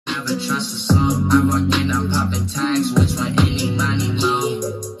Never trust a soul. I walk in, I'm popping tags. Which one, any money, mo?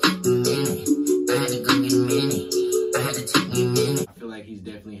 Minute. I had to go get a minute. I had to take me a minute. I feel like he's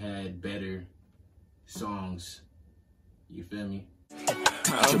definitely had better songs. You feel me?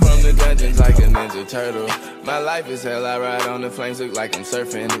 I'm from the dungeons like a ninja turtle. My life is hell, I ride on the flames, look like I'm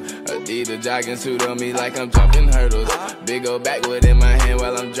surfing. Adidas jogging suit on me like I'm jumping hurdles. Big old backwood in my hand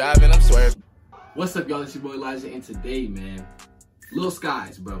while I'm driving, I'm swerving. What's up, y'all? It's your boy Elijah, and today, man, Lil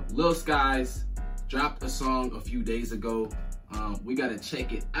Skies, bro. Lil Skies dropped a song a few days ago. We gotta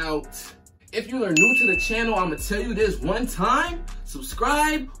check it out. If you are new to the channel, I'm gonna tell you this one time.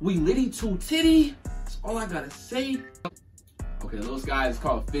 Subscribe, we litty too titty. That's all I gotta say. Okay, Lil Skies is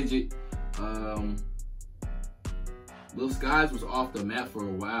called Fidget. Lil Skies was off the map for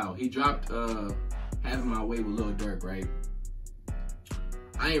a while. He dropped Having My Way with Lil Durk, right?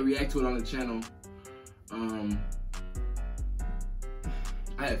 I ain't react to it on the channel.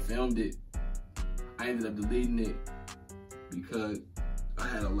 I had filmed it. I ended up deleting it because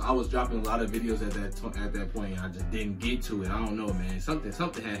I was dropping a lot of videos at that point. And I just didn't get to it. I don't know, man.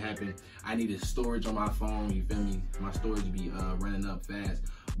 Something had happened. I needed storage on my phone. You feel me? My storage be running up fast.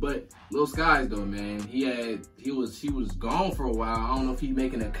 But Lil Skies though, man, he was gone for a while. I don't know if he's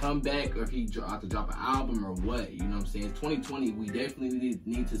making a comeback or if he ought to drop an album or what. You know what I'm saying? It's 2020. We definitely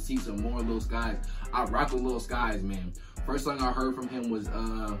need to see some more Lil Skies. I rock with Lil Skies, man. First song I heard from him was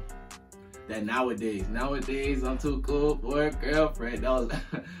that Nowadays I'm too cool for a girlfriend. That was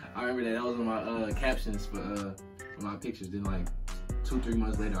I remember that was one of my captions for my pictures. Then like 2-3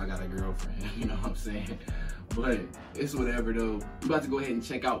 months later I got a girlfriend. You know what I'm saying? But it's whatever though. We about to go ahead and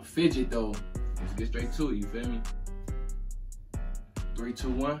check out Fidget though. Let's get straight to it, you feel me? 3, 2,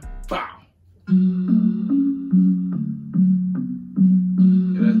 1, bow.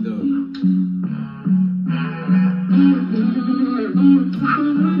 Yeah, let's do it.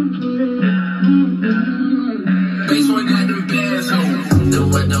 The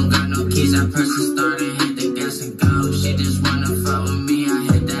one don't got no keys, I press the starter, hit the gas and go. She just wanna fuck with me, I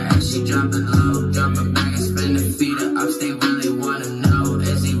hit that ass, she drop it low. Drop it back and spin the feet her ups, they really wanna know.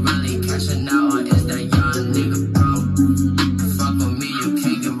 Is he really cashing out or is that young nigga broke? Fuck with me, you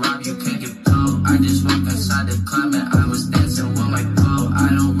can't get robbed, you can't get pulled. I just walked inside the club and I was dancing with my pole. I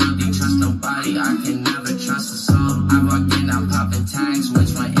don't really trust nobody, I can never trust a soul. I walk in, I'm popping tags,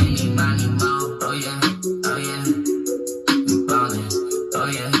 which one, any money, mo? Oh yeah, oh yeah.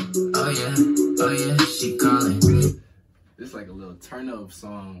 Oh yeah, she calling. This like a little turn up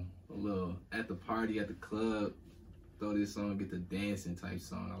song, a little at the party, at the club. Throw this on, get the dancing type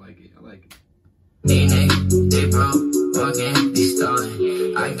song. I like it. These niggas, they broke, walking, they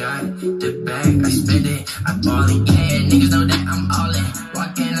stolen. I got the bag, I spend it, I ball it. Yeah, niggas know that I'm all in.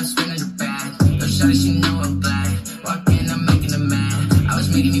 Walk in, I'm spinning the bag. Yo, shawty, she know I'm black. Walk in, I'm making her mad. I was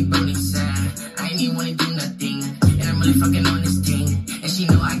making me broke and sad. I ain't even wanna do nothing, and I'm really fucking on this thing. And she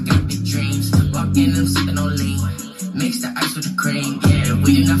know I got big dreams. Walk in, I'm sipping on lean. Mix the ice with the cream. Yeah,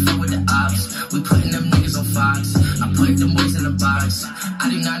 we do not fuck with the ops. We putting them niggas on Fox. I put them boys in a box. I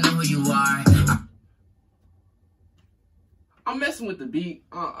do not know who you are. I'm messing with the beat.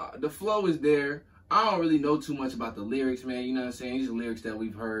 The flow is there. I don't really know too much about the lyrics, man. You know what I'm saying? These are lyrics that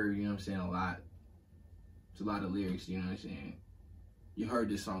we've heard, you know what I'm saying, a lot. It's a lot of lyrics, you know what I'm saying? You heard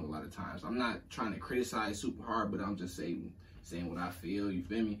this song a lot of times. I'm not trying to criticize super hard, but I'm just saying what I feel, you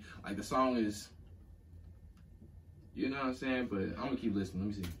feel me? Like the song is, you know what I'm saying? But I'm gonna keep listening.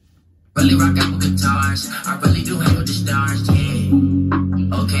 Let me see. Really rock out with guitars. I really do hang with the stars,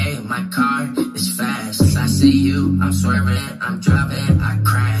 yeah. Okay, my car is fast. As I see you, I'm swerving, I'm driving, I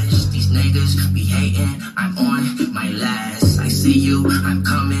crash. These niggas be hating, I'm on my last. I see you, I'm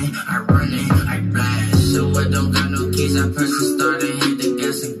coming, I run it, I blast. So I don't got no keys, I press the starter, hit the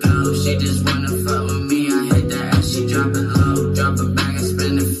gas and go. She just wanna fuck with me, I hit that ass, she drop it low. Drop it back and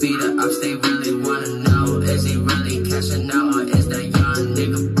spin the feet her ups, they really wanna know. Is he really cashing out or is that young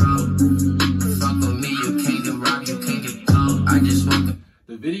nigga broke? Fuck with me, you can't get robbed, you can't get pulled. I just want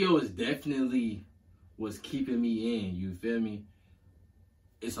the video is definitely was keeping me in, you feel me?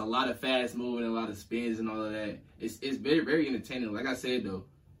 It's a lot of fast moving, a lot of spins and all of that. It's very, very entertaining. Like I said though,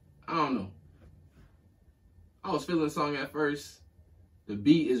 I don't know. I was feeling the song at first. The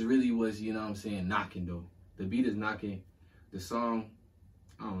beat is really what's, you know what I'm saying, knocking though. The beat is knocking. The song,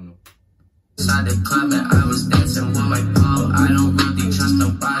 I don't know. Inside the club and I was dancing with my pole. I don't really trust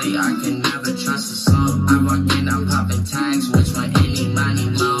nobody, I can never trust a soul. I walk in, I'm popping tags, which one, any money,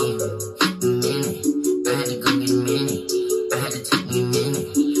 mo? Minute, I had to go get a minute. I had to take me a minute.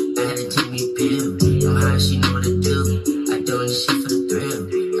 I had to take me a pill. Know how she know what to do. I doing this shit for the thrill.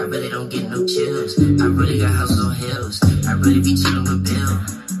 I really don't get no chills. I really got houses on hills. I really be chillin' with Bill.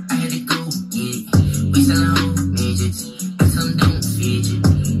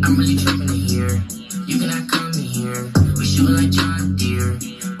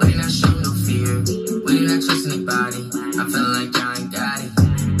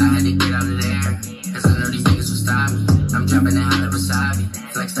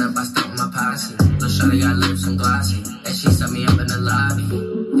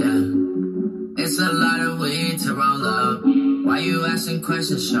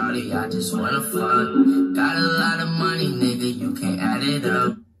 questions, shorty, I just wanna fuck. Got a lot of money, nigga, you can't add it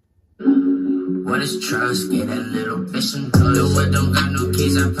up. What is trust? Get that little bitch some clothes. The whip don't got no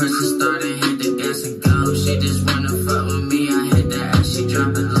keys, I press the starter, hit the gas and go. She just wanna fuck with me, I hit that ass, she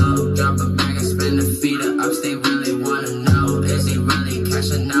drop it low. Drop it back, I spin the feet up, they really wanna know. Is he really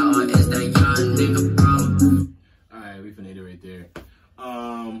cashing out, or is that young nigga broke? Alright, we finna hit it right there.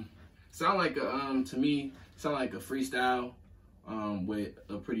 Sound like a, to me, sound like a freestyle, with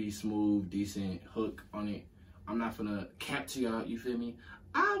a pretty smooth, decent hook on it. I'm not finna cap to y'all, you feel me?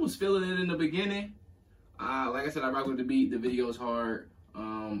 I was feeling it in the beginning. Like I said, I rock with the beat. The video's hard.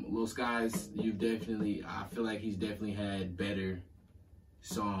 Lil Skies, you've definitely, I feel like he's definitely had better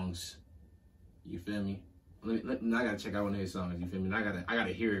songs. You feel me? I gotta check out one of his songs. You feel me? I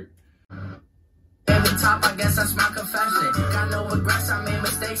gotta hear it. At the top, I guess that's my confession. Got no regrets, I made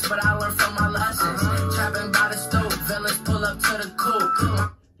mistakes, but I learned from my lessons. Trapping by the stove, villains pull up to the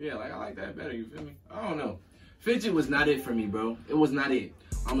coupe. Yeah, like I like that better. You feel me? I don't know. Fidget was not it for me, bro. It was not it.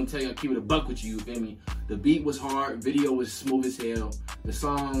 I'm gonna tell you, I'll keep it a buck with you, you feel me? The beat was hard, video was smooth as hell. The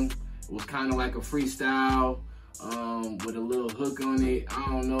song was kind of like a freestyle, with a little hook on it. I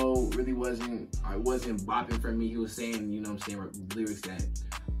don't know, really wasn't bopping for me. He was saying, you know what I'm saying, lyrics that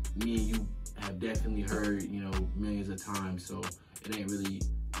me and you have definitely heard, you know, millions of times. So it ain't really,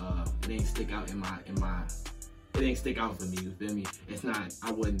 it ain't stick out it ain't stick out for me, you feel me? It's not,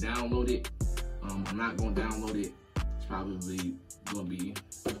 I wouldn't download it. I'm not gonna download it. It's probably gonna be,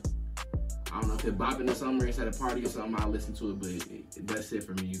 I don't know if it's bopping or something, or it's at a party or something, I'll listen to it, but that's it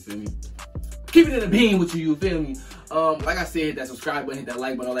for me, you feel me? Keep it in the bean with you feel me? Like I said, hit that subscribe button, hit that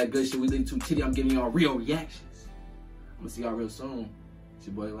like button, all that good shit. We lead to Titty. I'm giving y'all real reactions. I'm gonna see y'all real soon. It's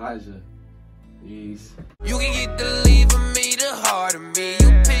your boy Elijah. Peace. You can get the leave of me, the heart of me.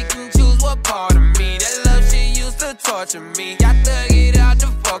 You pick and choose what part of me. That love shit used to torture me. I thug it out to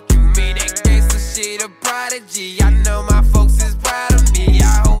fuck you me. That gangsta shit a prodigy. I know my folks is proud of me.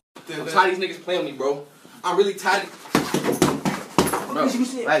 I hope. I'm tired of these niggas playing with me, bro. I'm really tired. Bro,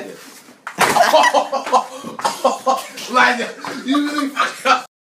 like this. Like that. You really